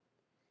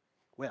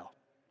Well,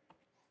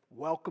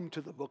 welcome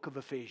to the book of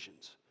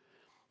Ephesians,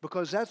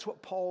 because that's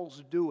what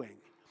Paul's doing.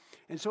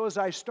 And so as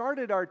I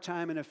started our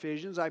time in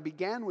Ephesians, I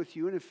began with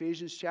you in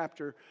Ephesians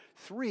chapter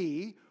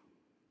 3,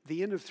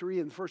 the end of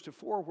 3 and the first of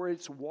 4, where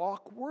it's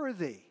walk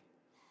worthy.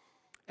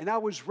 And I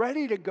was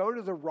ready to go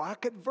to the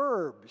rocket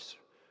verbs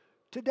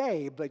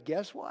today, but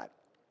guess what?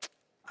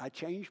 I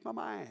changed my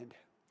mind.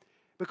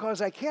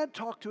 Because I can't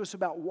talk to us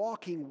about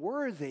walking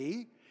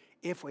worthy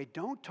if we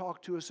don't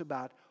talk to us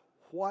about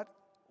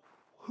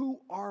who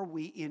are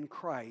we in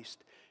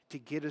Christ to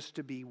get us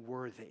to be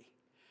worthy.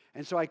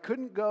 And so I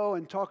couldn't go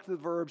and talk to the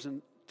verbs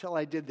until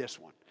I did this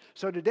one.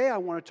 So today I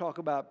want to talk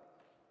about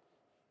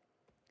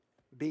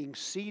being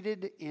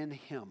seated in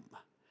Him.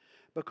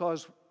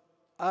 Because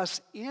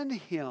us in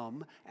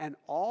Him and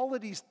all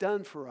that He's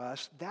done for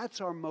us,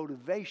 that's our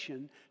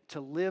motivation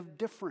to live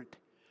different,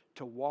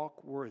 to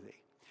walk worthy.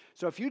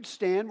 So if you'd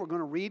stand, we're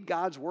going to read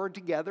God's Word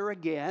together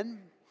again.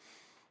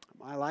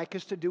 I like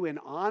us to do in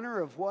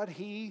honor of what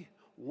He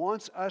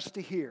wants us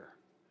to hear.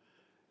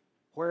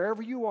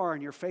 Wherever you are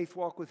in your faith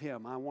walk with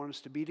Him, I want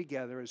us to be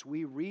together as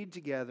we read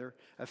together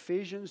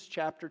Ephesians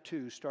chapter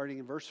 2, starting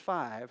in verse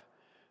 5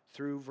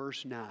 through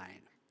verse 9.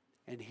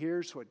 And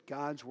here's what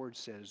God's Word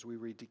says we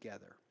read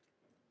together.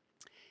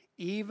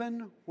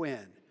 Even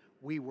when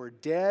we were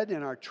dead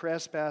in our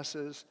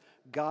trespasses,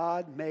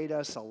 God made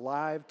us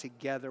alive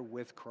together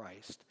with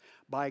Christ.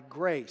 By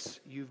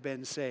grace you've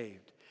been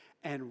saved,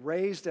 and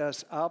raised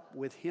us up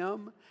with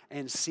Him,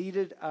 and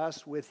seated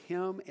us with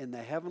Him in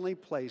the heavenly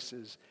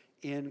places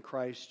in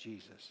Christ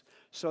Jesus,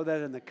 so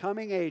that in the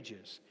coming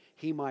ages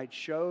He might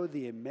show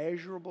the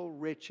immeasurable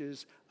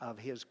riches of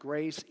His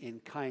grace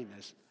in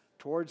kindness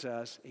towards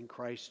us in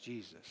Christ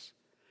Jesus.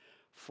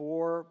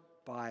 For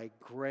by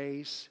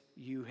grace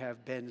you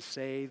have been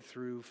saved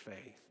through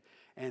faith.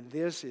 And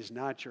this is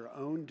not your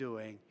own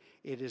doing.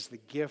 It is the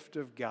gift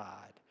of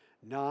God,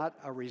 not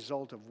a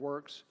result of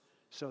works,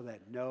 so that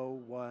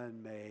no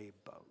one may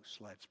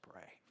boast. Let's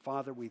pray.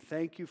 Father, we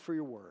thank you for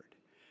your word.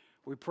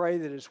 We pray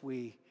that as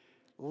we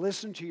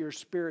listen to your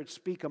Spirit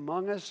speak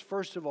among us,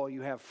 first of all,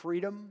 you have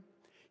freedom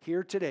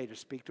here today to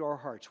speak to our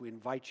hearts. We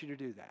invite you to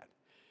do that.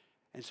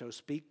 And so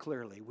speak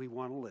clearly. We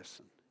want to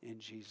listen. In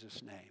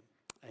Jesus' name,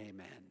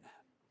 amen.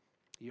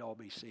 You all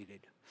be seated.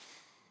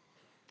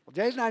 Well,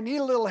 Jason, I need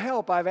a little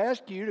help. I've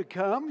asked you to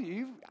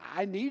come.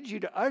 I need you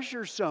to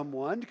usher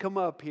someone to come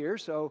up here,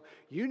 so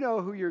you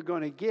know who you're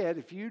going to get.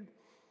 If you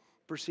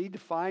proceed to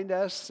find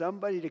us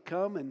somebody to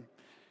come and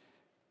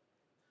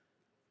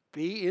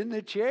be in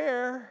the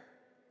chair.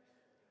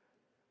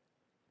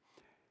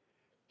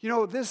 You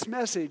know, this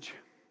message,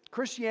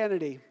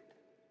 Christianity,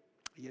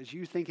 as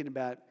you thinking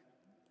about,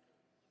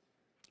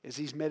 as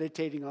he's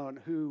meditating on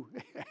who,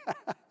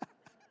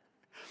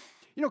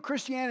 you know,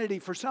 Christianity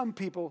for some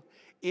people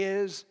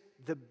is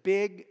the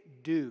big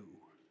do.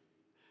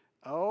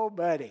 Oh,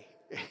 buddy.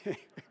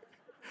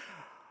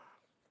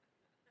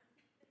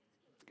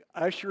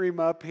 Usher him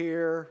up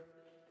here,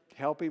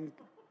 help him.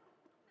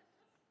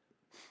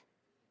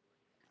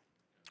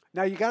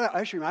 Now you got to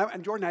usher him.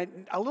 And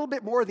Jordan, a little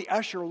bit more of the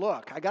usher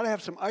look. I got to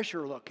have some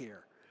usher look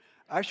here.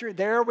 Usher,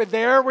 there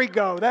we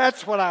go.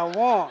 That's what I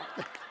want.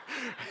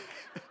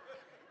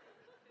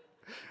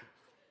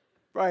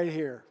 Right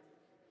here.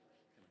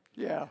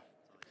 Yeah.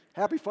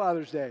 Happy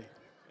Father's Day.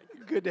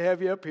 Good to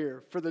have you up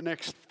here for the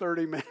next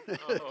 30 minutes.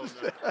 Oh,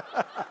 no.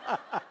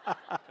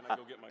 Can I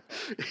go get my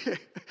cup?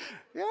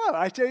 Yeah,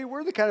 I tell you,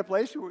 we're the kind of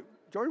place.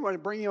 Jordan, want to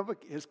bring you up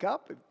his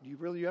cup? Do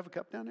you have a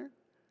cup down there?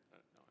 No,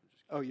 I'm just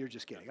kidding. Oh, you're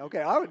just kidding.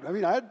 Okay,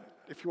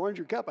 if you wanted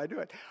your cup, I'd do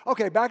it.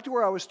 Okay, back to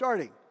where I was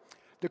starting.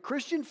 The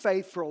Christian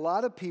faith for a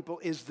lot of people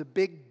is the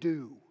big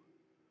do.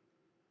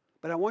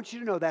 But I want you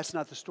to know that's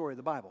not the story of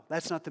the Bible.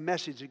 That's not the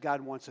message that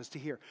God wants us to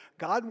hear.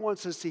 God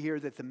wants us to hear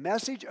that the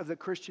message of the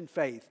Christian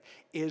faith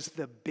is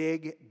the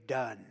big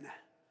done.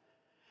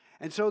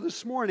 And so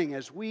this morning,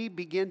 as we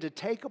begin to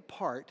take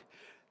apart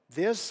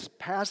this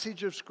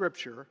passage of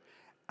Scripture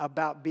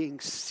about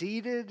being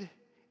seated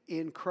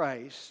in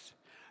Christ,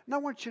 and I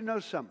want you to know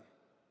something.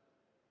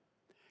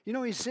 You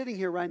know, he's sitting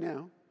here right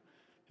now,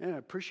 and I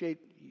appreciate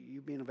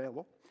you being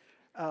available.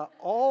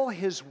 All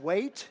his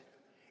weight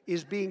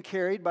is being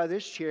carried by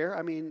this chair.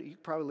 I mean, you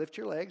probably lift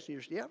your legs.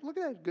 And look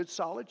at that. Good,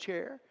 solid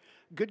chair.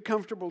 Good,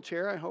 comfortable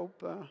chair, I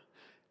hope.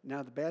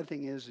 Now, the bad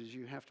thing is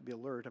you have to be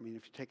alert. I mean,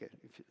 if you take a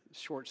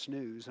short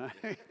snooze,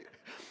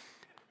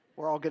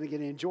 we're all going to get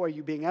to enjoy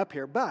you being up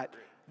here. But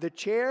the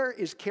chair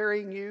is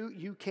carrying you.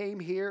 You came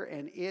here,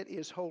 and it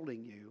is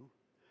holding you.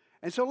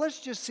 And so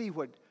let's just see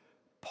what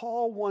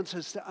Paul wants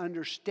us to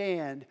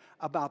understand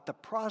about the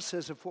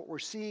process of what we're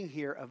seeing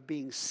here of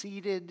being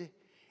seated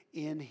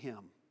in Him.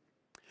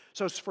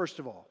 So first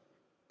of all,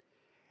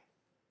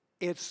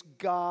 it's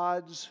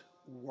God's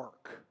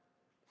work.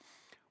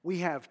 We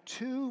have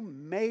two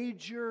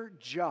major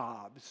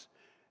jobs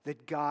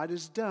that God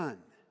has done.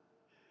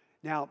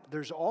 Now,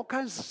 there's all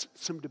kinds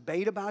of some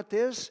debate about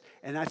this,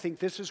 and I think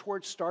this is where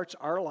it starts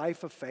our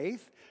life of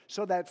faith.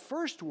 So that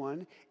first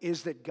one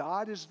is that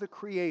God is the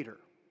creator.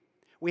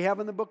 We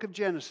have in the book of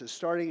Genesis,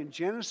 starting in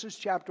Genesis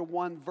chapter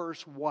 1,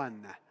 verse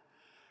 1.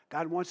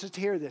 God wants us to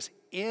hear this.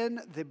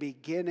 In the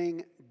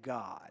beginning,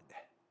 God.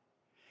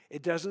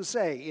 It doesn't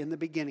say in the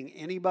beginning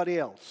anybody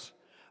else,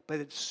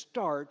 but it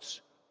starts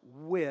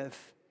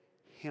with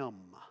Him.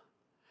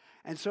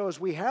 And so as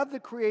we have the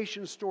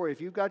creation story,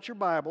 if you've got your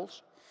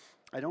Bibles,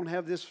 I don't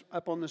have this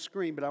up on the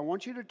screen, but I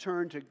want you to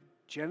turn to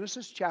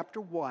Genesis chapter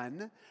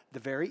 1, the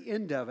very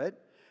end of it,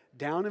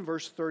 down in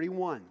verse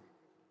 31.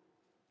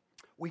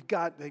 We've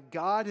got that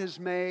God has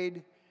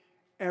made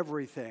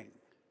everything.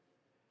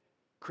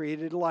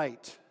 Created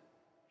light.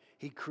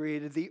 He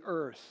created the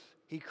earth.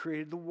 He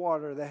created the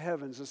water, the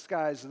heavens, the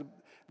skies,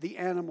 the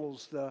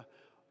animals,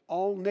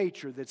 all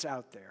nature that's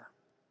out there.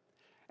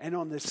 And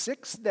on the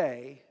sixth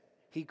day,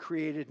 He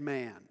created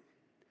man.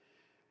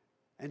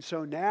 And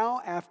so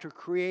now, after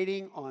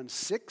creating on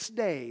 6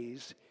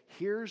 days,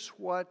 here's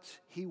what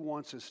He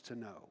wants us to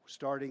know,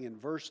 starting in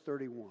verse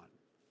 31.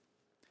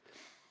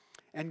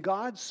 And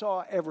God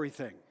saw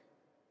everything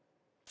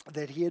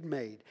that He had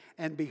made,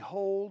 and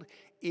behold,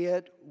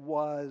 it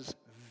was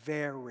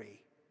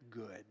very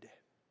good.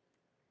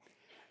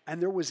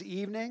 And there was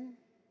evening,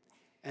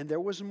 and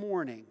there was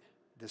morning,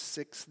 the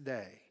sixth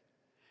day.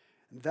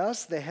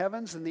 Thus the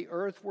heavens and the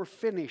earth were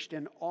finished,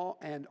 and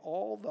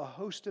all the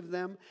host of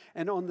them.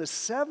 And on the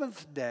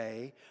seventh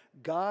day,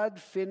 God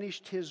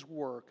finished His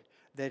work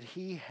that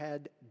He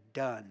had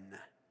done.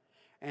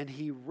 And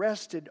He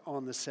rested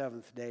on the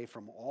seventh day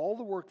from all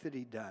the work that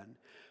He'd done,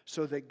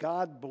 so that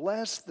God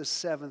blessed the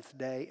seventh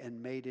day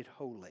and made it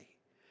holy,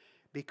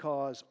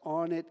 because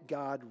on it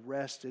God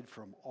rested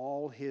from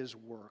all His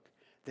work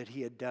that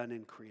He had done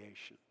in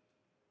creation.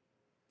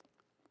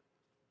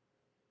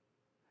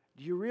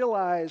 Do you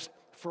realize,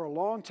 for a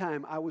long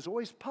time, I was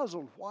always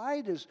puzzled,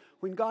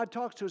 when God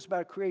talks to us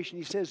about creation,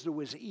 He says there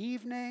was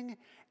evening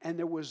and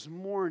there was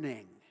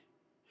morning.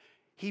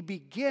 He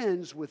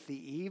begins with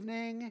the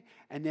evening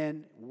and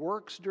then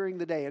works during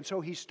the day. And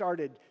so He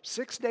started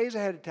 6 days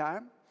ahead of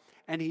time,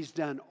 and He's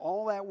done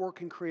all that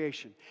work in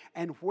creation.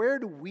 And where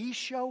do we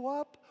show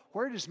up?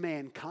 Where does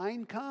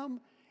mankind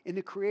come in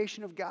the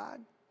creation of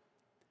God?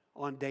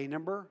 On day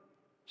number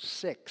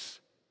 6.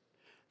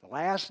 The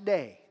last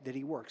day that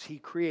He works, He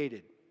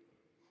created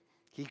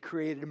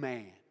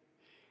man,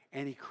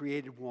 and He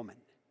created woman.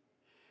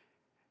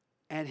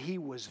 And He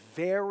was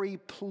very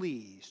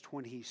pleased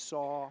when He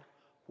saw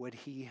what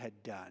He had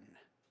done.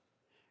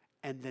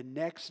 And the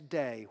next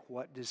day,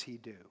 what does He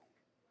do?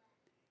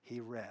 He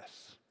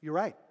rests. You're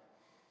right.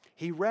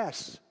 He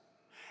rests.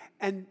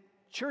 And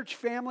church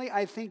family,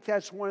 I think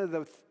that's one of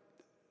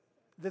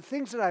the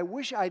things that I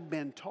wish I'd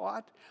been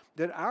taught,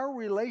 that our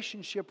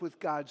relationship with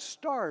God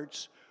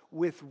starts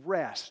with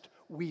rest.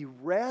 We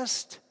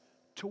rest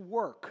to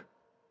work.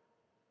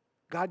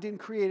 God didn't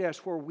create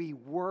us where we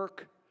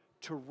work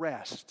to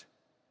rest.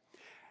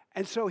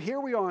 And so here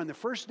we are on the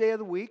first day of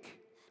the week.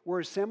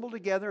 We're assembled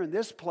together in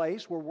this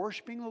place. We're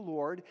worshiping the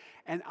Lord.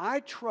 And I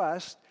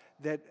trust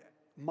that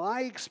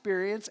my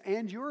experience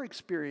and your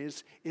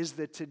experience is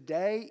that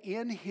today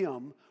in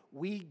Him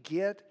we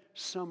get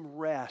some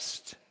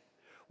rest.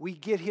 We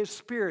get His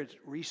Spirit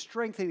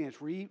re-strengthening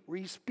us,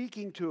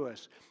 re-speaking to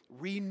us,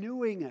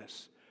 renewing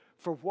us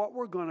for what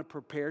we're going to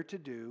prepare to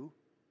do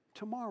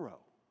tomorrow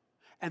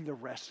and the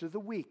rest of the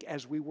week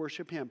as we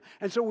worship Him.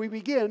 And so we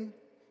begin,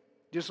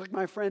 just like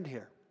my friend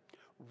here,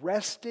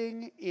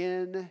 resting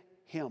in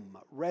Him,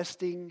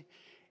 resting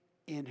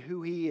in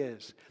who He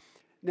is.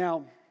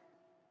 Now,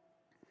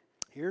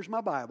 here's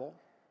my Bible.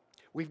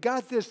 We've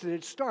got this, that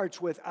it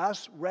starts with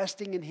us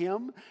resting in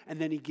Him, and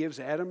then He gives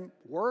Adam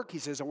work. He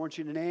says, I want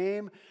you to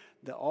name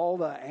all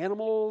the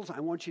animals. I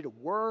want you to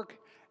work,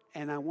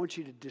 and I want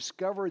you to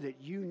discover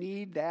that you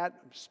need that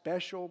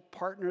special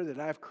partner that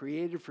I've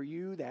created for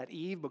you, that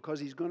Eve, because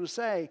He's going to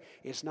say,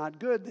 it's not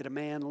good that a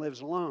man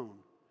lives alone.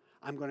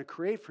 I'm going to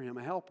create for him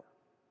a helper,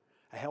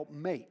 a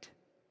helpmate.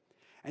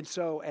 And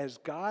so as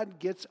God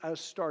gets us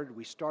started,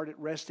 we start at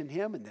rest in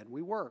Him, and then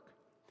we work.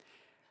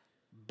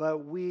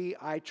 But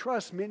I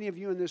trust many of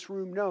you in this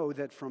room know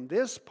that from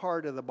this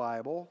part of the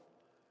Bible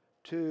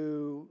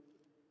to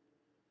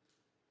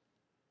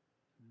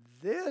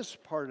this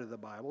part of the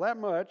Bible,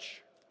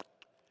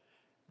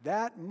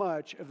 that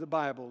much of the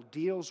Bible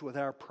deals with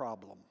our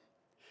problem.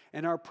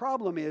 And our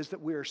problem is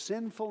that we are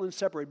sinful and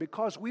separated.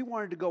 Because we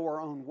wanted to go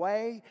our own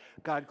way,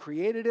 God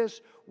created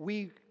us,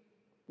 we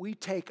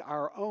take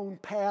our own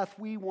path.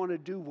 We want to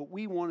do what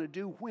we want to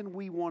do when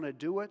we want to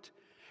do it.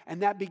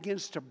 And that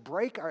begins to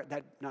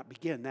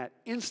that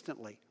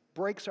instantly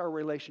breaks our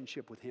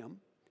relationship with Him.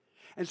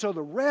 And so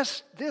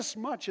this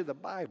much of the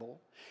Bible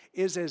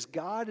is as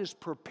God is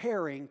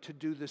preparing to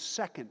do the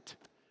second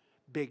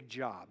big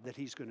job that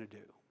He's going to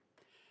do.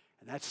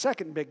 And that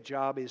second big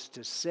job is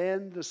to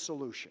send the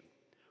solution,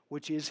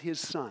 which is His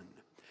Son.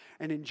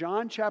 And in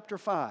John chapter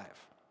 5,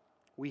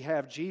 we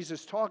have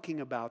Jesus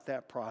talking about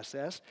that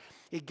process.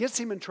 It gets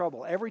Him in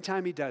trouble every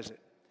time He does it.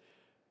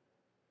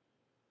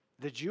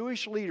 The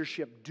Jewish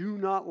leadership do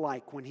not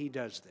like when He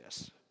does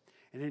this.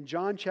 And in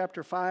John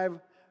chapter 5,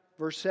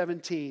 verse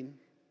 17,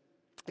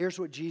 here's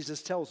what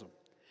Jesus tells them.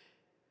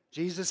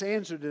 Jesus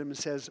answered him and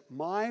says,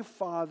 my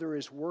Father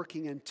is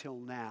working until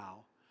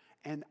now,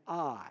 and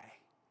I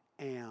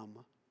am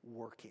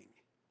working.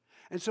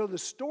 And so the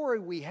story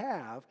we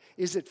have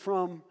is that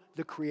from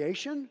the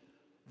creation,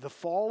 the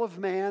fall of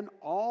man,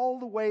 all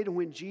the way to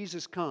when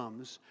Jesus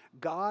comes,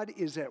 God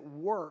is at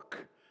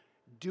work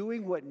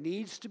doing what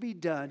needs to be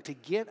done to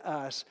get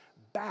us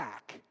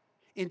back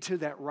into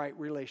that right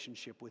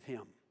relationship with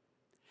Him.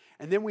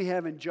 And then we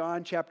have in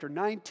John chapter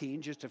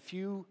 19, just a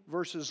few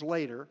verses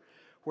later,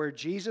 where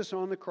Jesus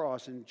on the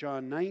cross in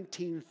John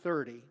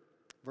 19:30,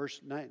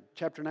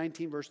 chapter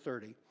 19, verse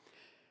 30,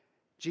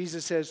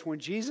 Jesus says, when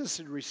Jesus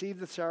had received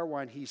the sour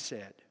wine, He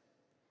said,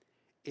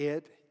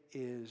 it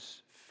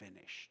is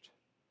finished.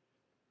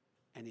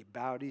 And He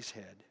bowed His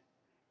head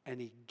and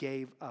He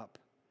gave up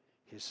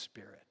His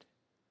spirit.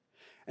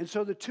 And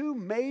so the two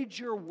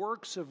major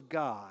works of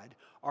God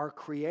are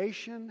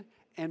creation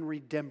and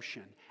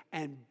redemption.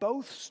 And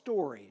both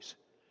stories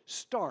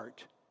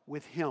start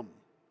with Him.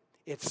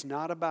 It's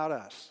not about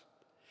us.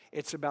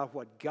 It's about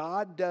what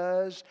God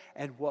does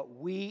and what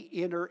we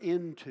enter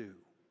into.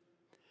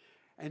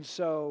 And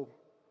so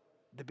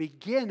the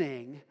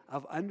beginning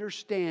of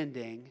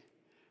understanding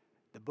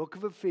the book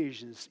of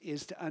Ephesians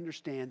is to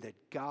understand that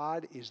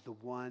God is the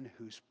one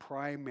who's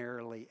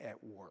primarily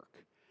at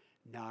work,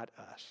 not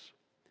us.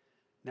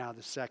 Now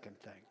the second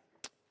thing,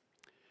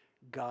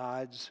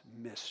 God's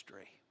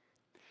mystery.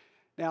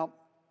 Now,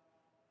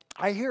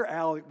 I hear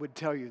Al would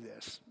tell you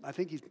this. I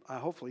think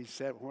hopefully he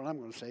said what I'm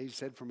going to say. He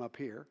said from up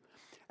here.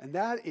 And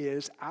that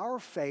is, our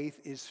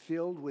faith is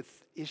filled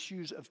with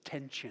issues of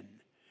tension.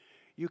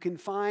 You can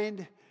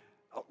find,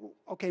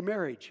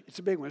 marriage. It's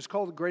a big one. It's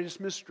called the greatest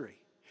mystery.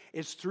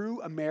 It's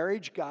through a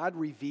marriage God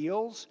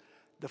reveals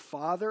the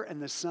Father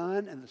and the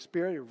Son and the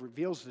Spirit. It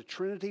reveals the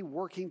Trinity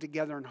working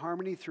together in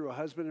harmony through a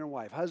husband and a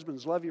wife.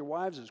 Husbands, love your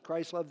wives as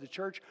Christ loved the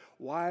church.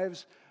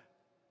 Wives,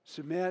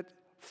 submit,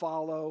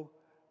 follow,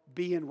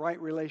 be in right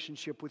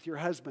relationship with your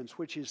husbands,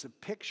 which is the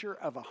picture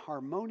of a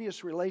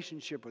harmonious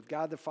relationship with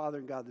God the Father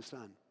and God the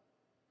Son.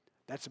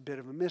 That's a bit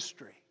of a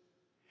mystery.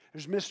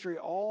 There's mystery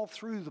all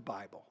through the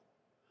Bible.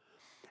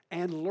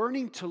 And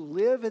learning to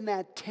live in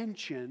that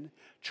tension,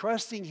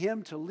 trusting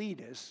Him to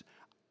lead us,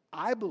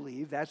 I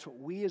believe that's what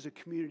we as a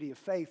community of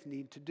faith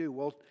need to do.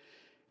 Well,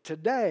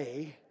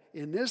 today,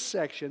 in this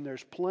section,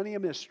 there's plenty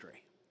of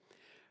mystery.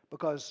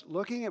 Because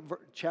looking at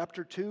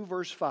chapter 2,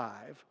 verse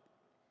 5,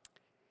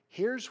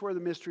 here's where the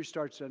mystery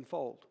starts to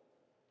unfold.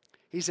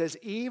 He says,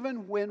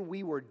 even when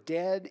we were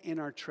dead in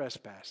our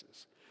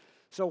trespasses.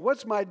 So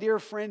what's my dear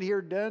friend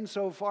here done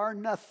so far?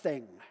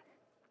 Nothing.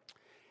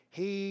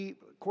 He,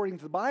 according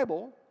to the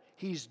Bible,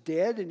 he's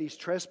dead and he's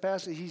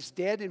trespassing. He's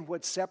dead in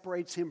what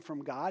separates him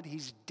from God.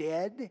 He's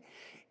dead.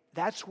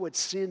 That's what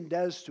sin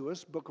does to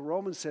us. Book of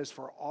Romans says,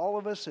 for all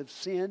of us have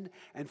sinned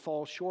and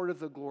fall short of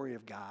the glory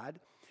of God.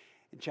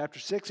 In chapter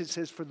 6, it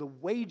says, for the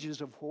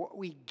wages of what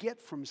we get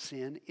from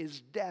sin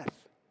is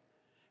death.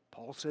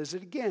 Paul says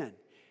it again.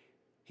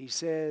 He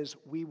says,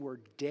 we were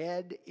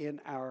dead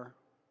in our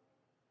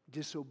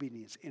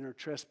disobedience, in our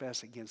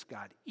trespass against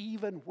God.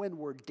 Even when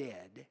we're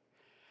dead,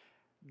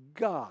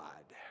 God,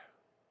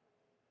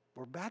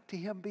 we're back to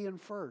Him being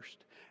first.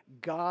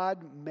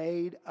 God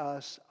made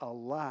us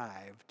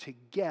alive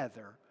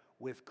together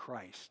with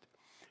Christ.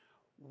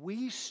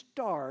 We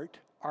start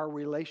our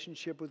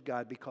relationship with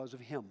God because of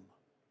Him.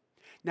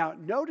 Now,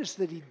 notice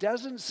that He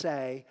doesn't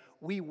say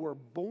we were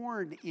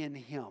born in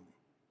Him.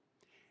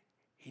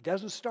 He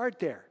doesn't start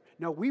there.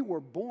 No, we were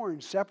born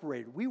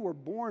separated. We were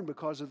born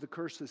because of the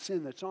curse of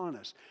sin that's on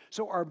us.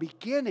 So our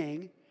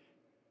beginning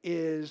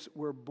is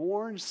we're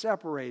born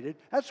separated.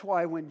 That's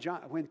why when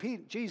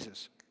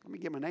Jesus, let me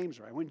get my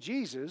names right. When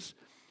Jesus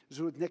was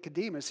with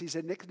Nicodemus, He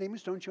said,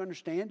 Nicodemus, don't you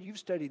understand? You've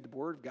studied the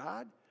Word of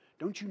God.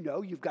 Don't you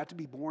know you've got to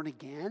be born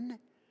again?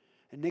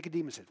 And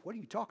Nicodemus said, what are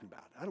you talking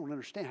about? I don't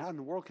understand. How in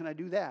the world can I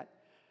do that?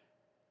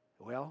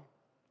 Well,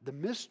 the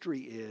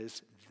mystery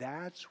is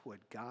that's what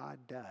God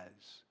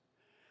does.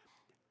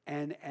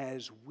 And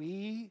as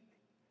we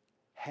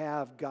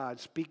have God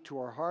speak to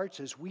our hearts,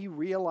 as we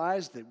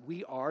realize that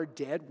we are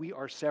dead, we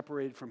are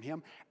separated from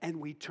Him, and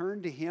we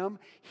turn to Him,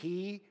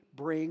 He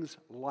brings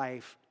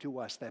life to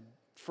us. The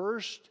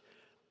first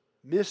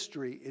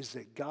mystery is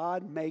that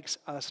God makes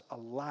us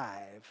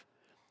alive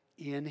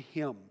in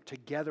Him,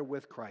 together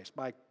with Christ.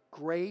 By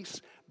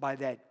grace, by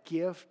that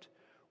gift,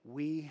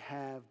 we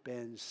have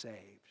been saved.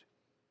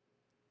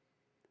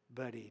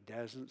 But He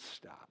doesn't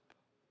stop.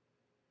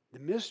 The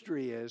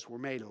mystery is we're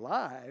made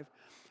alive,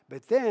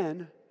 but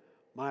then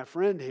my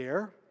friend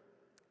here,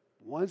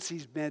 once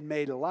he's been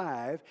made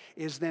alive,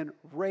 is then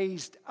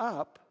raised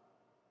up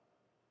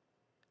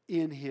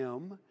in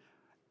Him,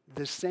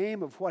 the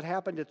same of what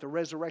happened at the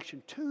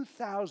resurrection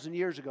 2,000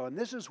 years ago. And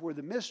this is where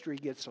the mystery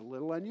gets a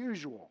little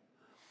unusual.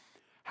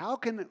 How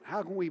can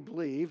we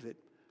believe that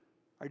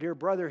our dear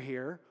brother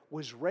here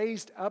was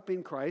raised up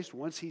in Christ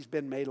once he's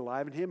been made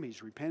alive in Him?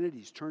 He's repented,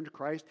 he's turned to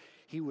Christ.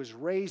 He was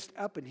raised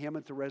up in Him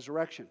at the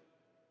resurrection.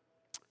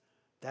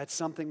 That's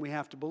something we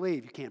have to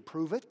believe. You can't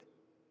prove it,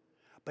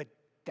 but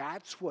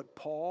that's what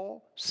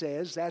Paul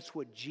says. That's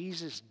what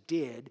Jesus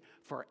did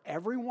for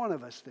every one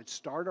of us that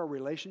start our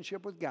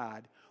relationship with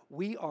God.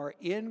 We are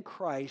in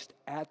Christ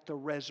at the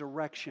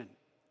resurrection.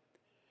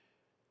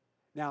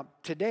 Now,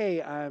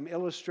 today I'm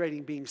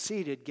illustrating being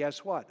seated.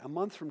 Guess what? A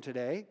month from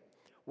today,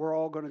 we're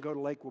all going to go to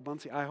Lake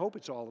Wabaunsee. I hope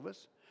it's all of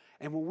us.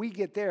 And when we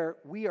get there,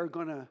 we're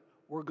going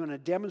to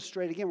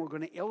demonstrate again. We're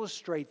going to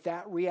illustrate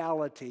that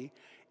reality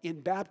in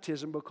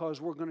baptism,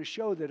 because we're going to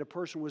show that a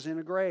person was in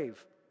a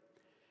grave.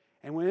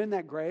 And when in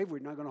that grave, we're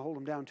not going to hold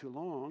them down too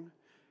long,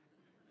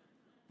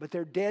 but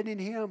they're dead in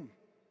Him.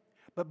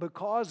 But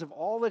because of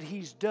all that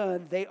He's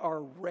done, they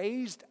are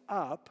raised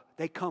up.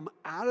 They come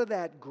out of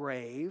that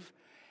grave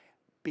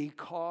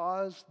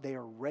because they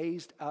are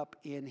raised up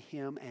in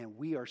Him, and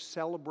we are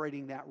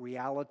celebrating that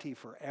reality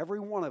for every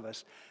one of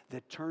us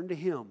that turn to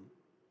Him,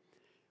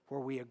 where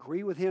we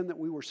agree with Him that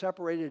we were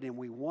separated and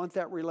we want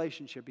that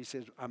relationship. He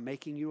says, I'm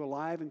making you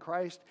alive in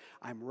Christ.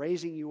 I'm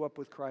raising you up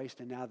with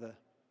Christ. And now the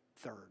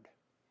third.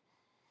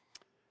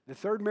 The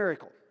third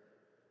miracle,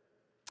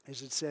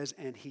 as it says,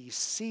 and He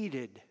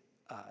seated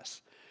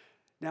us.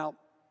 Now,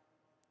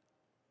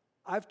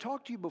 I've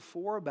talked to you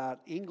before about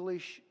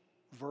English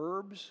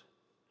verbs.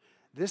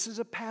 This is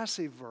a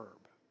passive verb.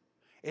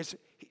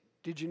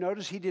 Did you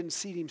notice He didn't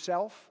seat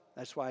Himself?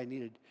 That's why I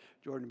needed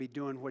Jordan to be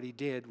doing what he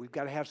did. We've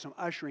got to have some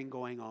ushering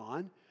going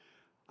on.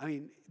 I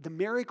mean, the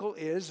miracle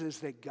is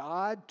that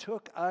God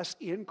took us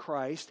in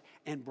Christ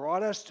and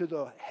brought us to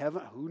the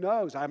heaven. Who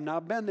knows? I've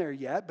not been there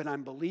yet, but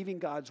I'm believing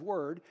God's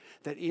word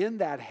that in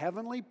that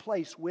heavenly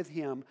place with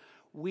Him,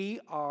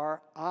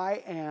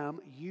 I am,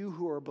 you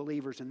who are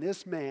believers in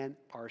this man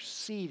are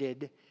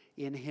seated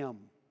in Him.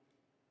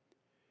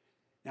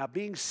 Now,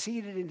 being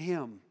seated in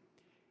Him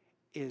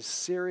is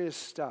serious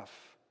stuff.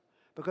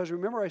 Because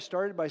remember, I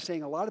started by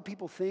saying a lot of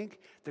people think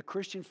the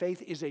Christian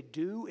faith is a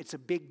do. It's a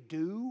big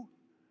do.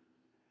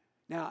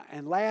 Now,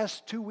 and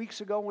last 2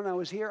 weeks ago when I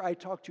was here, I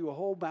talked to you a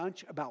whole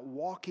bunch about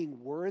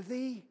walking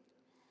worthy.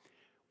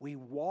 We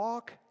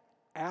walk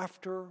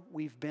after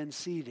we've been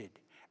seated.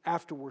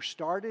 After we're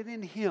started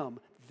in Him,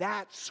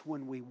 that's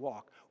when we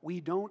walk.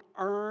 We don't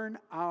earn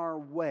our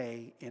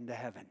way into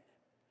heaven.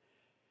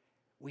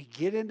 We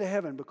get into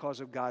heaven because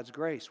of God's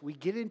grace. We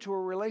get into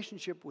a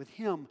relationship with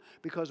Him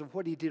because of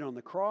what He did on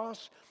the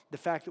cross, the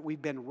fact that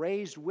we've been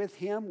raised with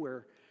Him,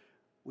 where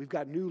we've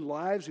got new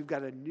lives, we've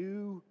got a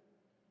new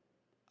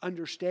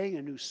understanding,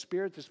 a new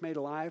spirit that's made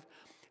alive.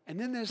 And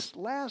then this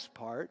last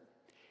part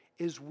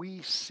is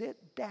we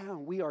sit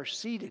down. We are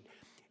seated.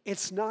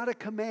 It's not a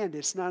command.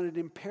 It's not an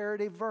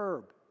imperative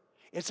verb.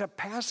 It's a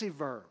passive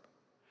verb,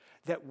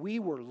 that we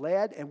were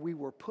led and we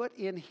were put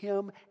in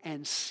Him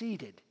and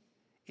seated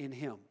in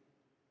Him.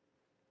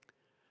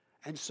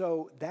 And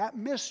so that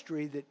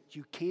mystery that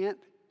you can't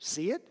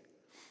see it,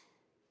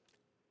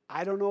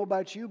 I don't know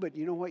about you, but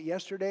you know what?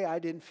 Yesterday I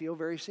didn't feel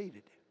very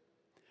seated.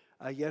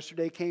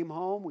 Yesterday came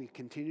home. We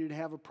continue to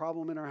have a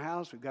problem in our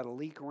house. We've got a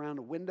leak around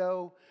a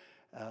window.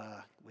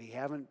 We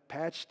haven't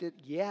patched it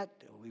yet.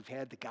 We've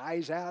had the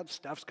guys out.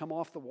 Stuff's come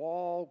off the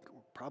wall.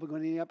 We're probably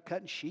going to end up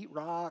cutting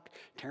sheetrock,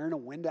 tearing a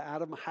window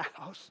out of my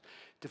house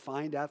to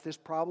find out this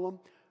problem.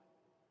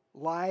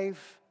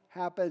 Life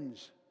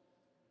happens.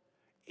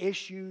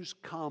 Issues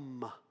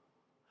come.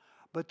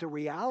 But the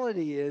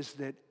reality is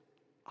that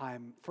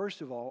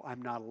first of all,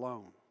 I'm not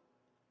alone.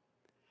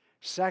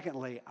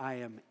 Secondly, I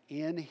am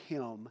in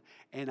Him,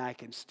 and I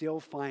can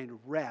still find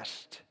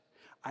rest.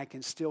 I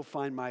can still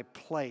find my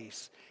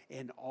place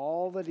in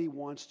all that He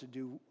wants to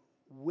do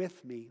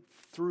with me,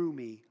 through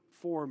me,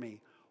 for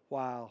me,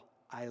 while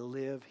I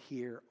live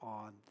here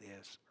on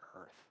this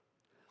earth.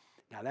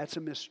 Now, that's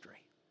a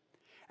mystery.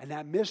 And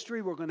that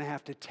mystery, we're going to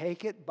have to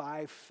take it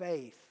by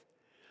faith.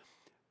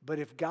 But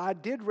if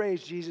God did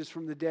raise Jesus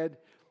from the dead,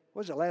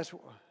 what was it last?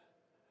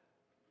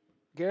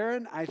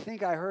 Garen, I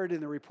think I heard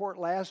in the report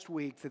last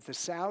week that the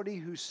Saudi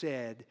who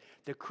said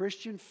the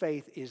Christian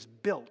faith is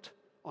built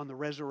on the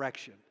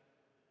resurrection.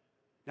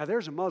 Now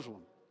there's a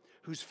Muslim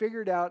who's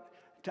figured out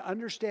to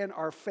understand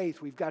our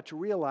faith, we've got to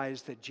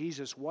realize that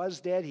Jesus was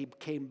dead. He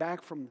came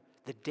back from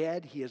the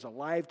dead. He is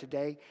alive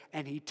today,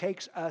 and He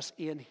takes us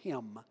in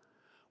Him.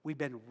 We've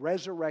been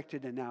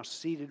resurrected and now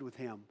seated with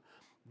Him.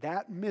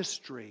 That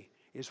mystery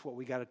is what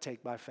we got to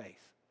take by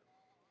faith.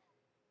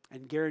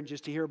 And Garen,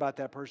 just to hear about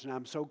that person,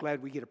 I'm so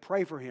glad we get to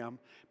pray for him,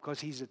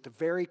 because he's at the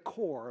very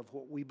core of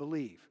what we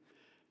believe,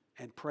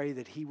 and pray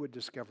that he would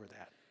discover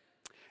that.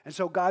 And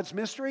so God's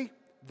mystery,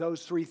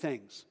 those three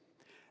things: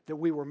 that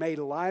we were made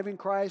alive in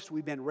Christ,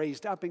 we've been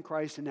raised up in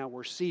Christ, and now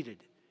we're seated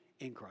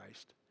in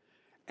Christ.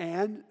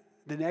 And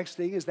the next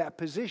thing is that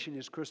position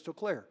is crystal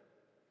clear.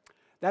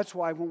 That's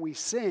why when we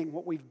sing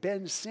what we've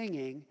been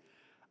singing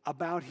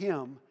about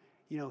Him,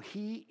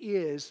 He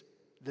is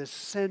the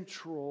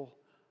central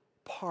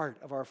part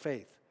of our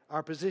faith.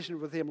 Our position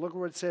with Him. Look at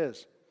what it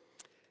says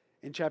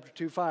in chapter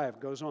 2:5.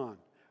 Goes on.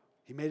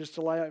 He made us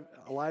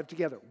alive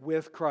together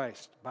with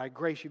Christ. By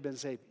grace you've been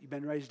saved. You've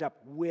been raised up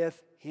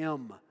with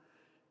Him.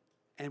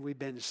 And we've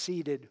been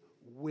seated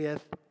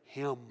with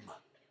Him.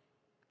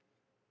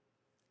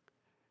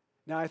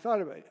 Now I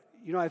thought about it.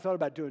 I thought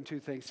about doing two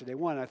things today.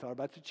 One, I thought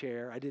about the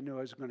chair. I didn't know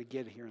I was going to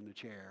get here in the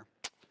chair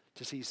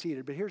to see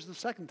seated. But here's the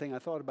second thing I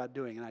thought about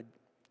doing, and I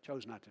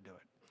chose not to do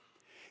it.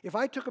 If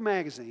I took a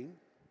magazine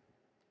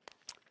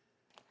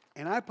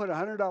and I put a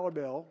 $100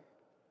 bill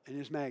in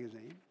this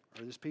magazine,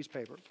 or this piece of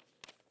paper,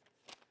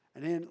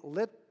 and then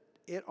lit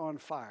it on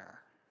fire,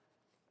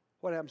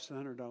 what happens to the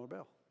 $100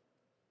 bill?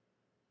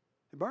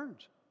 It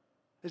burns.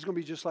 It's going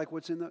to be just like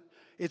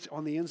it's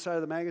on the inside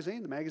of the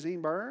magazine. The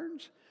magazine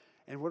burns,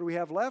 and what do we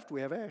have left?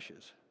 We have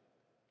ashes.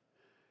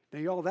 Now,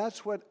 y'all,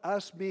 that's what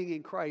us being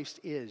in Christ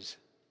is.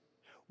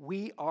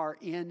 We are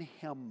in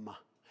Him,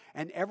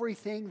 and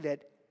everything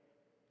that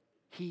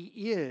He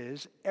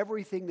is,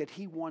 everything that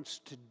He wants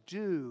to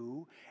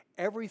do,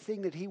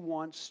 everything that He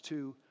wants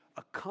to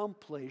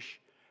accomplish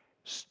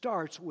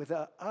starts with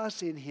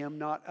us in Him,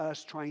 not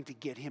us trying to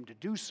get Him to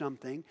do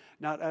something,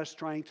 not us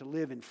trying to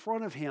live in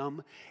front of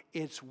Him.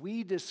 It's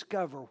we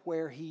discover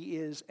where He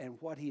is and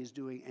what He is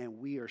doing, and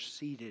we are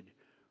seated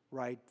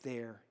right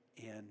there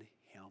in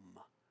Him.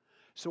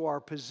 So our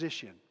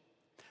position,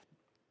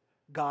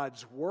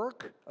 God's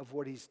work of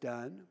what He's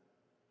done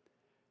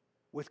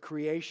with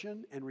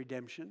creation and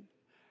redemption,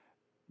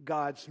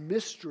 God's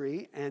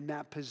mystery and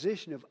that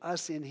position of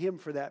us in Him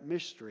for that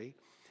mystery.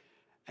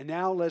 And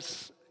now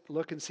let's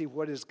look and see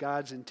what is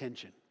God's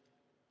intention.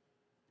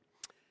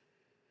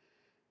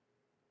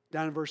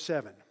 Down in verse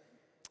 7.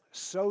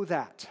 So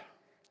that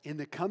in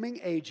the coming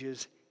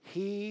ages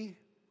He,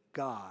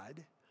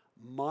 God,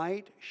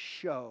 might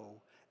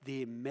show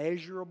the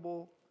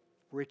immeasurable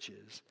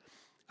riches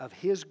of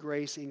His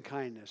grace and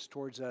kindness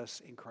towards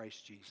us in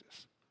Christ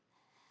Jesus.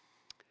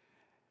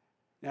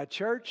 Now,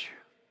 church,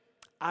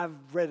 I've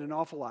read an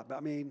awful lot.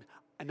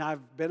 And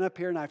I've been up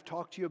here and I've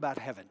talked to you about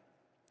heaven.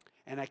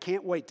 And I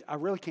can't wait. I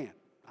really can't.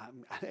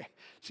 It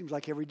seems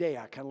like every day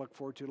I kind of look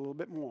forward to it a little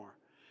bit more.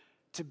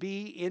 To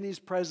be in His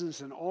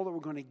presence and all that we're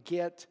going to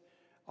get,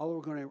 all that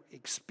we're going to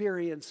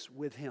experience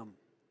with Him.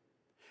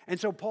 And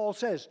so Paul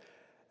says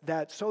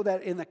that so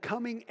that in the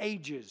coming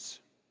ages,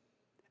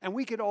 and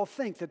we could all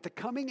think that the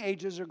coming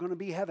ages are going to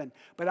be heaven,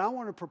 but I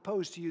want to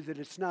propose to you that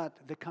it's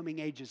not the coming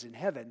ages in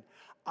heaven.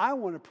 I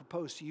want to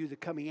propose to you the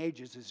coming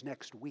ages is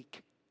next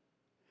week.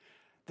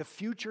 The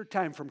future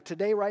time from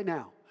today right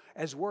now,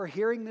 as we're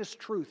hearing this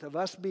truth of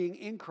us being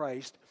in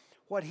Christ,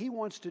 what He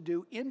wants to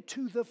do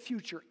into the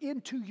future,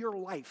 into your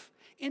life,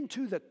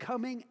 into the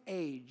coming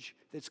age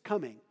that's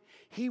coming,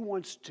 He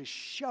wants to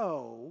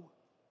show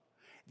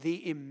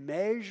the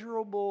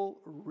immeasurable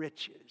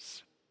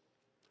riches.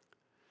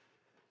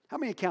 How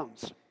many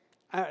accountants?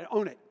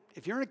 Own it.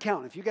 If you're an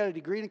accountant, if you got a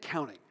degree in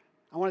accounting,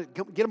 I want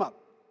to get them up.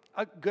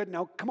 Good.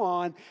 Now, come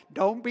on.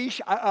 Don't be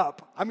shy.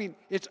 Up.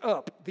 It's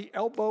up. The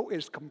elbow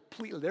is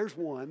completely. There's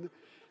one.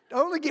 I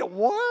only get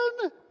one?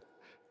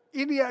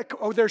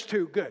 There's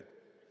two. Good.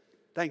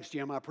 Thanks,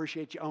 Jim. I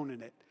appreciate you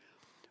owning it.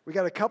 We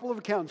got a couple of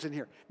accountants in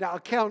here. Now,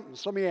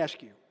 accountants, let me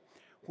ask you.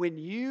 When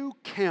you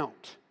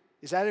count,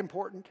 is that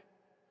important?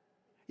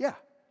 Yeah.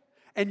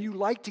 And you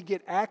like to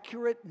get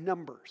accurate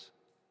numbers,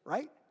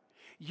 right?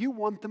 You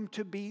want them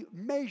to be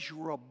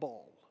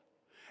measurable.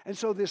 And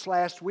so this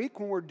last week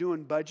when we're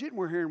doing budget and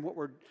we're hearing what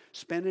we're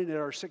spending at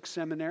our 6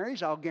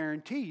 seminaries, I'll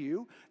guarantee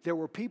you there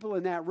were people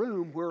in that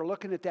room who are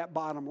looking at that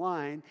bottom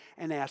line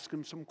and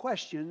asking some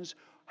questions.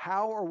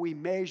 How are we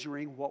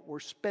measuring what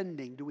we're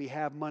spending? Do we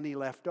have money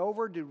left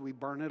over? Did we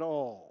burn it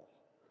all?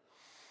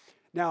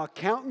 Now,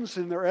 accountants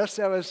and the rest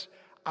of us,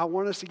 I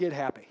want us to get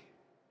happy.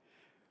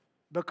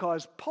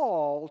 Because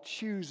Paul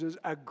chooses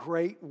a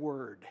great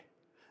word,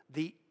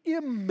 the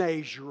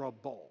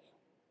immeasurable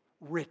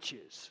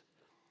riches.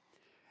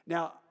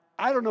 Now,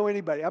 I don't know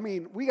anybody.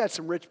 We got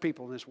some rich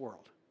people in this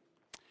world.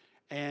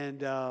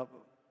 And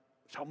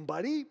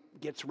somebody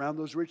gets around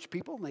those rich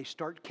people and they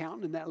start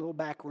counting in that little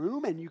back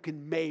room, and you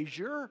can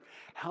measure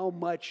how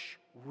much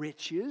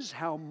riches,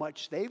 how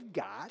much they've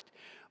got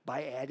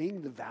by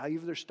adding the value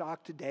of their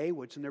stock today,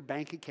 what's in their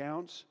bank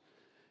accounts,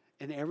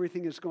 and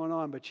everything that's going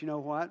on. But you know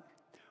what?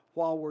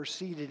 While we're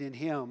seated in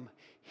Him,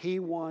 He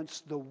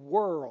wants the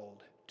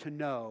world to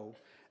know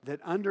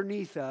that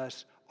underneath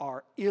us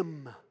are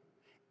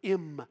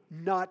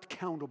not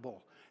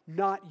countable,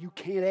 you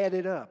can't add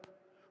it up,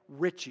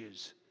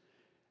 riches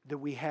that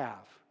we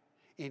have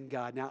in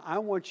God. Now, I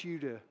want to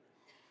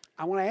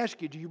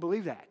ask you, do you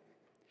believe that?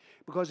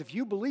 Because if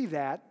you believe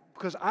that,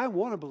 because I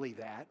want to believe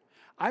that,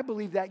 I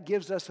believe that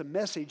gives us a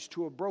message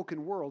to a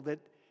broken world that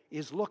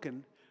is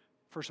looking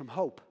for some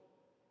hope.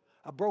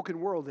 A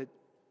broken world that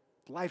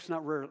life's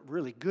not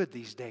really good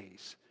these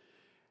days.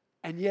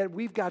 And yet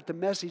we've got the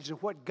message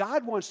of what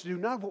God wants to do,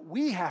 not what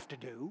we have to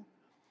do.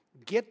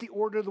 Get the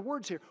order of the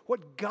words here.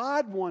 What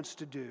God wants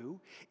to do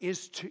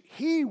is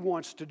He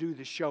wants to do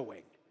the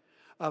showing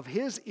of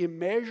His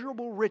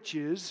immeasurable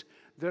riches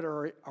that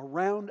are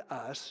around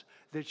us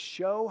that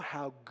show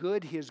how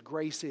good His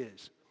grace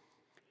is.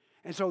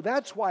 And so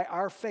that's why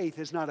our faith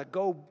is not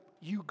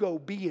you go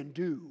be and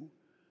do.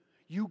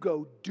 You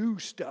go do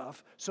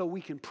stuff so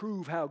we can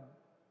prove how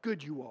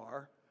good you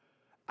are.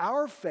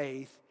 Our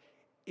faith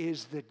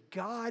is that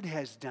God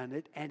has done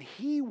it, and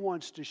He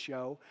wants to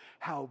show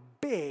how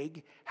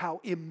big, how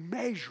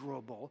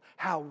immeasurable,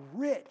 how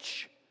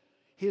rich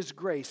His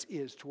grace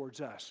is towards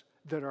us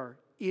that are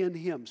in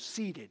Him,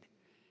 seated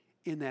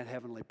in that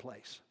heavenly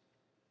place.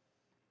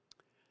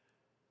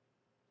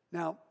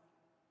 Now,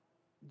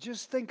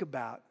 just think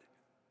about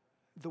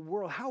the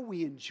world, how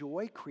we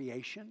enjoy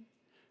creation.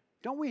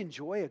 Don't we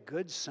enjoy a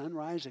good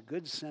sunrise, a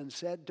good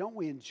sunset? Don't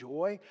we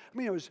enjoy? I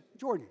mean, it was,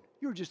 Jordan,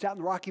 you were just out in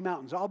the Rocky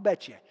Mountains, I'll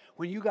bet you.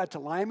 When you got to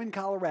Lyman,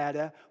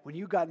 Colorado, when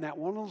you got in that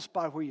one little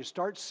spot where you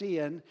start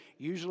seeing,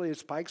 usually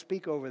it's Pikes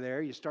Peak over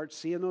there, you start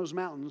seeing those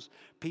mountains,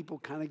 people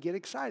kind of get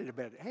excited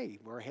about it. Hey,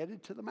 we're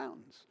headed to the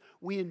mountains.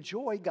 We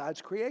enjoy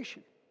God's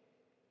creation.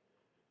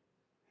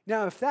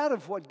 Now, if that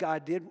of what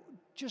God did,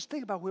 just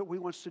think about what He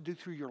wants to do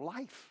through your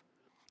life,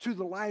 through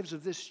the lives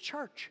of this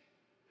church,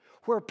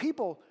 where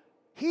people,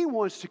 He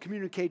wants to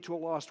communicate to a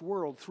lost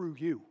world through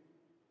you.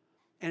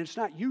 And it's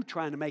not you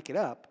trying to make it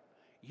up.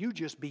 You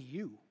just be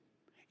you.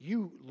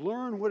 You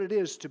learn what it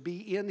is to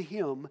be in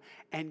Him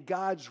and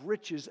God's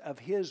riches of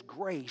His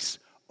grace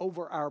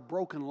over our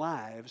broken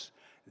lives.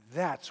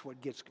 That's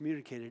what gets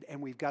communicated,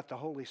 and we've got the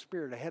Holy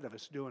Spirit ahead of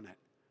us doing it.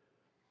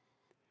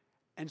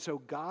 And so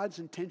God's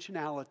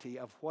intentionality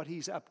of what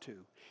He's up to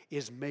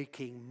is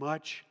making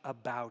much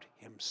about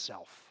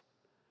Himself.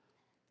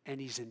 And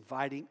He's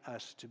inviting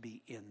us to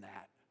be in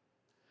that.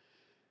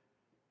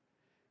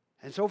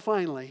 And so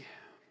finally,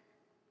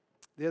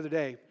 the other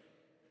day,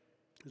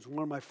 it was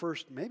one of my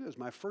first, maybe it was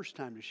my first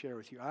time to share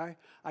with you.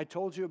 I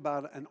told you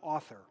about an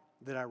author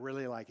that I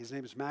really like. His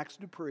name is Max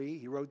De Pree.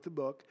 He wrote the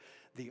book,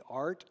 The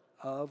Art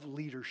of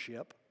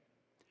Leadership.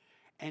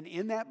 And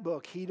in that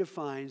book, he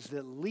defines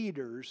that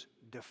leaders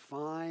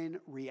define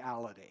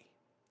reality.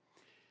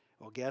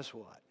 Well, guess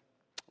what?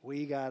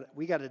 We got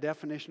a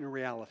definition of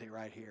reality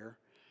right here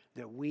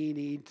that we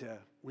need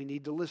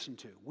to listen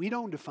to. We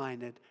don't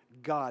define it,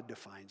 God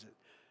defines it.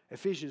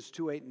 Ephesians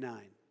 2:8-9.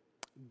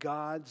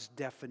 God's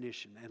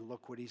definition, and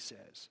look what he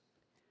says.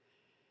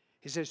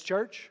 He says,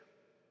 church,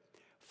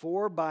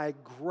 for by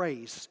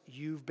grace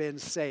you've been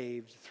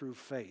saved through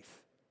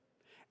faith.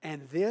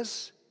 And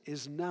this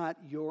is not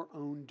your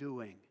own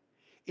doing.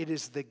 It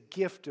is the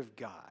gift of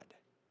God.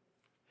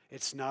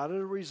 It's not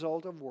a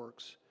result of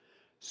works,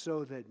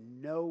 so that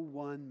no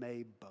one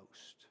may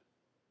boast.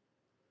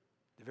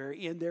 The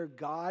very end there,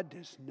 God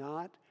does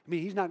not,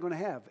 He's not going to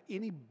have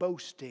any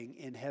boasting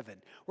in heaven.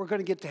 We're going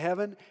to get to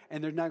heaven,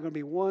 and there's not going to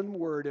be one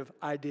word of,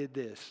 I did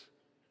this.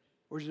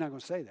 We're just not going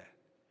to say that.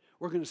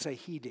 We're going to say,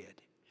 He did.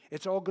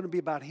 It's all going to be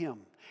about Him.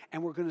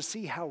 And we're going to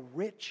see how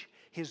rich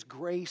His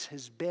grace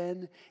has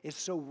been. It's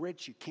so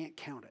rich you can't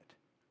count it.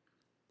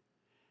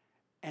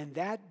 And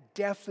that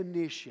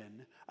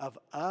definition of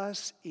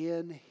us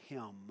in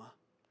Him,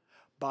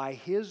 by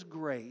His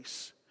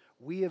grace,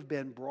 we have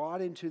been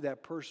brought into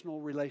that personal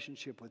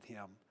relationship with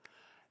Him.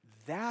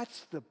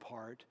 That's the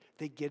part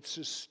that gets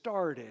us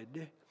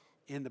started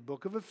in the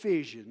book of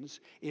Ephesians,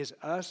 is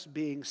us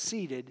being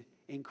seated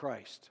in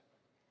Christ.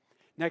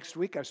 Next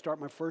week, I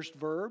start my first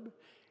verb.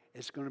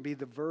 It's going to be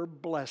the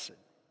verb blessed.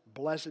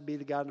 Blessed be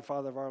the God and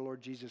Father of our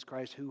Lord Jesus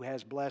Christ, who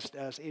has blessed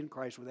us in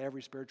Christ with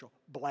every spiritual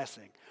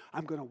blessing.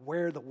 I'm going to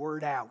wear the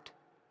word out.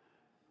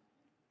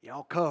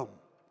 Y'all come,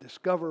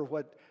 discover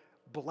what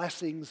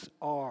blessings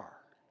are.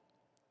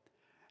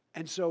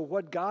 And so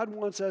what God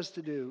wants us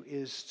to do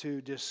is to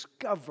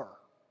discover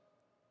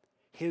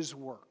His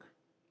work.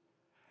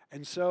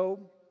 And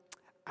so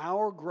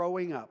our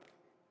growing up,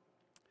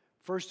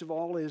 first of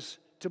all, is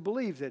to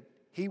believe that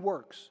He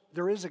works.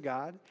 There is a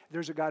God.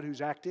 There's a God who's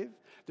active.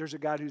 There's a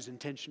God who's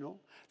intentional.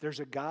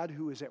 There's a God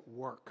who is at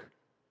work.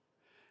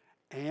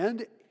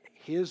 And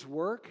His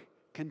work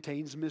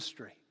contains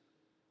mystery.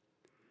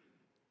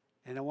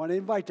 And I want to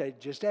invite you,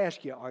 just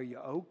ask you, are you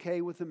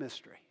okay with the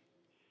mystery?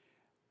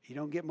 You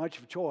don't get much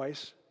of a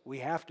choice. We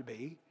have to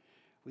be.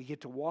 We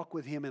get to walk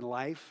with Him in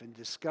life and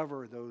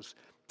discover those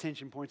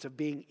tension points of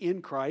being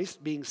in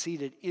Christ, being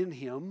seated in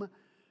Him,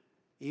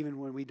 even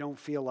when we don't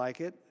feel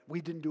like it.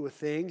 We didn't do a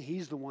thing.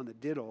 He's the one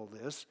that did all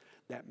this,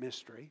 that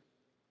mystery.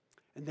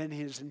 And then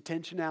His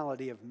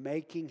intentionality of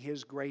making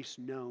His grace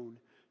known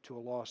to a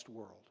lost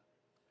world.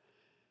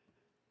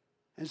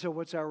 And so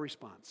what's our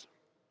response?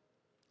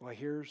 Well,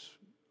 here's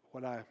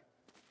what I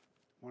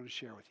want to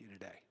share with you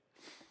today.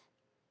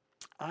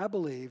 I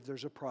believe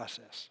there's a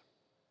process.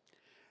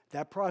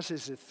 That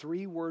process is a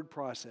 3-word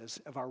process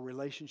of our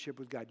relationship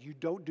with God. You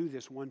don't do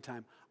this one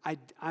time.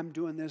 I'm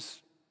doing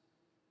this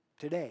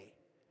today.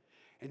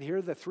 And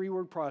here the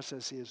 3-word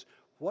process is,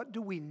 what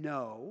do we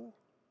know?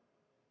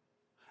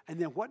 And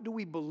then what do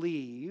we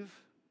believe?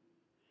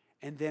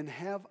 And then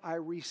have I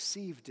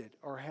received it?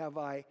 Or have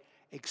I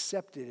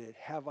accepted it?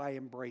 Have I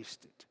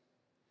embraced it?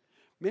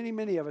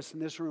 Many of us in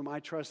this room, I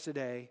trust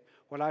today,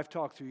 what I've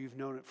talked through, you've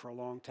known it for a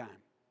long time.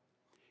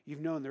 You've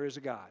known there is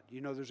a God.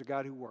 You know there's a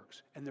God who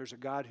works. And there's a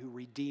God who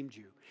redeemed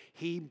you.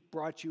 He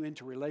brought you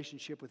into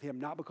relationship with Him,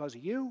 not because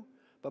of you,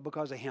 but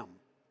because of Him.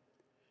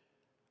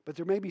 But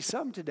there may be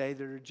some today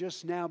that are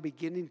just now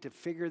beginning to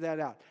figure that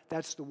out.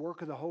 That's the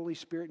work of the Holy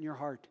Spirit in your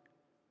heart.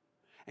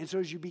 And so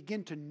as you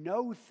begin to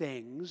know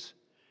things,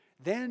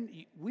 then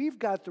we've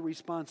got the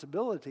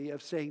responsibility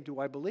of saying, do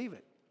I believe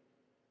it?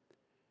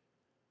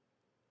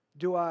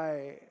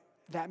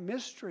 That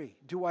mystery,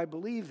 do I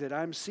believe that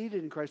I'm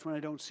seated in Christ when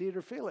I don't see it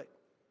or feel it?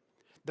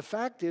 The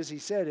fact is, he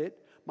said it,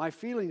 my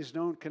feelings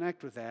don't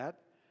connect with that,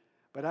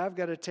 but I've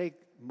got to take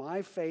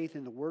my faith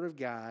in the Word of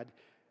God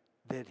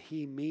that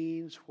he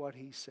means what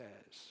he says.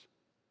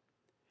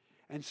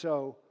 And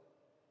so,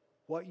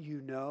 what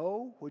you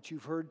know, what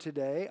you've heard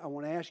today, I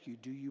want to ask you,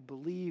 do you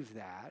believe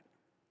that?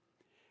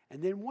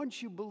 And then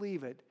once you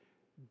believe it,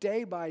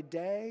 day by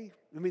day,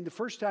 the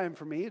first time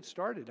for me it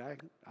started,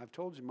 I've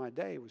told you my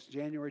day, it was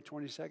January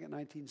 22nd,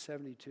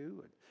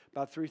 1972, at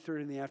about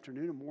 3:30 in the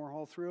afternoon in Moore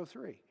Hall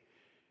 303.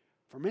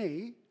 For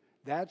me,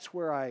 that's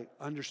where I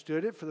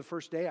understood it for the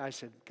first day. I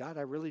said, God,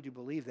 I really do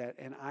believe that.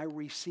 And I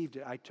received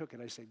it. I took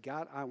it. I said,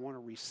 God, I want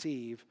to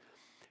receive.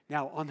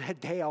 Now, on that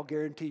day, I'll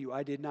guarantee you,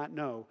 I did not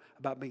know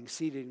about being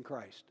seated in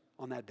Christ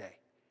on that day.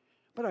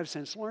 But I've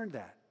since learned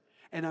that.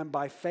 And I'm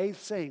by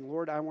faith saying,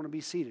 Lord, I want to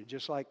be seated,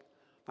 just like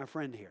my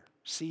friend here,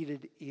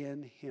 seated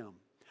in him.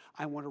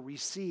 I want to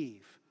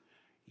receive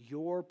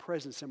your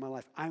presence in my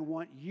life. I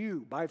want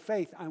you, by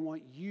faith, I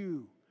want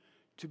you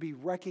to be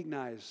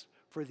recognized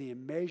for the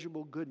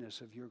immeasurable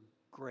goodness of your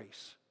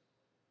grace.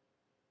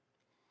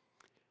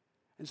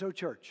 And so,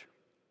 church,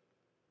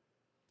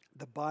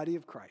 the body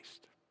of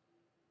Christ.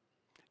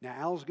 Now,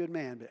 Al's a good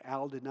man, but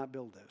Al did not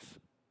build this.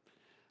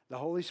 The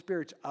Holy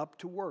Spirit's up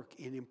to work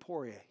in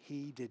Emporia.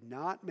 He did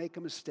not make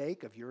a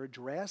mistake of your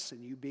address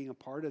and you being a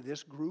part of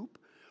this group,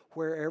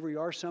 wherever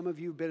you are. Some of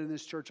you have been in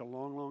this church a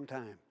long, long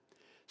time.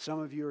 Some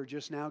of you are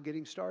just now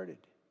getting started.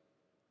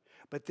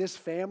 But this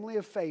family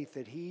of faith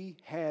that he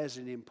has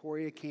in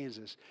Emporia,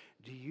 Kansas,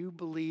 do you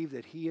believe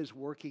that he is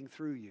working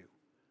through you?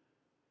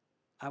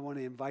 I want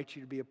to invite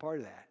you to be a part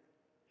of that.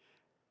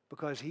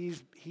 Because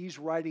he's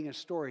writing a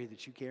story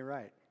that you can't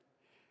write.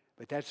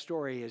 But that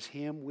story is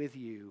him with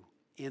you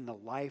in the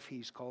life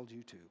he's called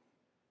you to.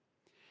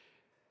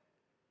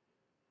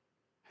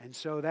 And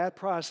so that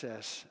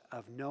process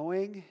of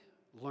knowing,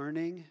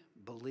 learning,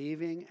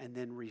 believing, and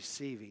then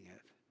receiving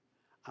it,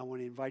 I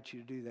want to invite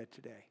you to do that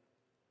today.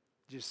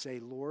 Just say,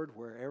 Lord,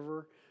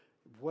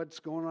 what's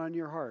going on in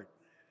your heart,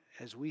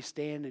 as we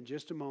stand in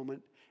just a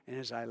moment and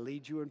as I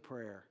lead you in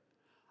prayer,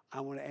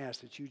 I want to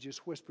ask that you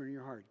just whisper in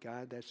your heart,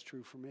 God, that's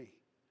true for me.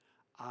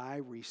 I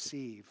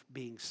receive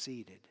being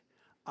seated.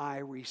 I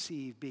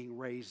receive being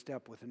raised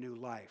up with a new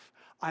life.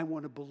 I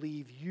want to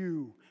believe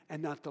you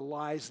and not the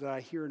lies that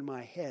I hear in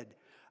my head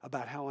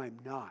about how I'm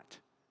not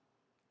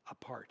a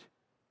part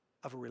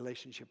of a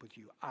relationship with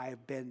you. I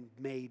have been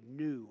made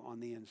new on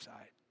the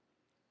inside.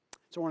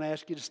 So I want to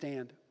ask you to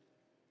stand.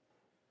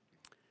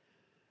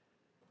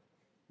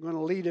 I'm going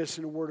to lead us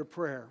in a word of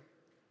prayer.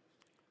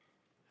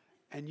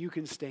 And you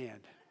can stand.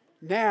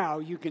 Now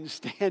you can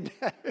stand.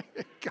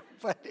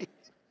 Company.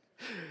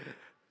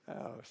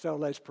 So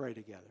let's pray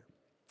together.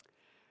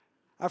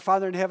 Our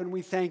Father in heaven,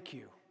 we thank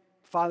you.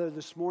 Father,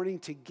 this morning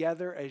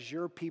together as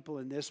your people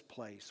in this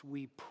place,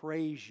 we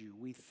praise you.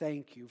 We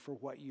thank you for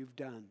what you've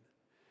done.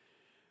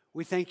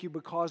 We thank you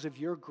because of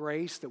your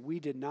grace that we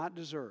did not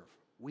deserve.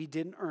 We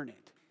didn't earn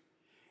it.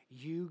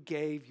 You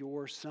gave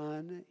your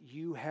Son.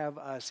 You have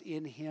us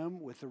in him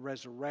with the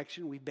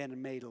resurrection. We've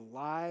been made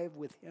alive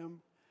with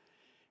him.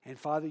 And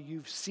Father,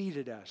 you've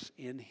seated us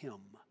in him.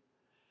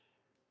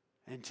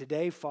 And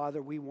today,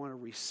 Father, we want to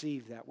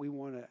receive that. We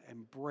want to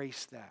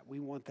embrace that. We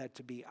want that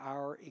to be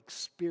our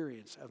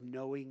experience of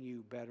knowing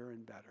you better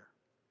and better.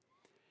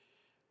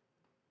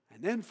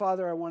 And then,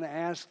 Father, I want to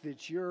ask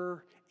that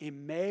your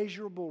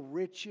immeasurable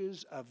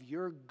riches of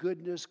your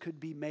goodness could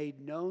be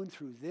made known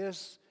through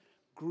this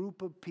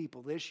group of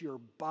people, this your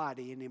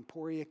body in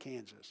Emporia,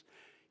 Kansas,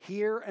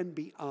 here and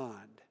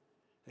beyond,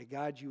 that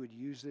God, you would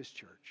use this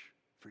church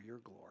for your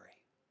glory.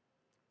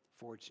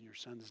 For it's in your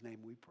Son's name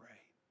we pray.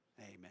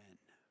 Amen.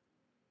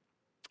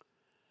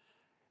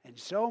 And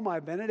so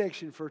my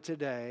benediction for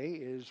today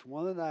is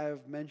one that I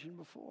have mentioned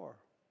before,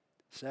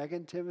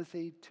 2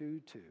 Timothy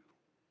 2:2.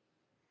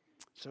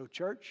 So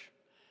church,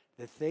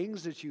 the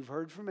things that you've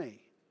heard from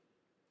me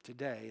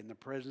today in the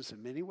presence of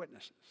many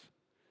witnesses,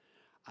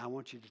 I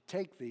want you to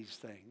take these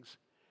things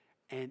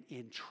and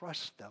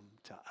entrust them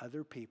to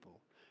other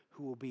people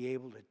who will be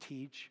able to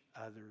teach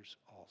others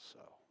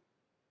also.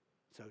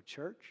 So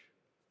church,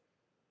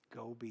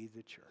 go be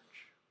the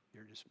church.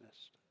 You're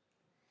dismissed.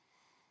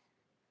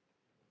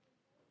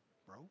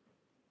 Bro?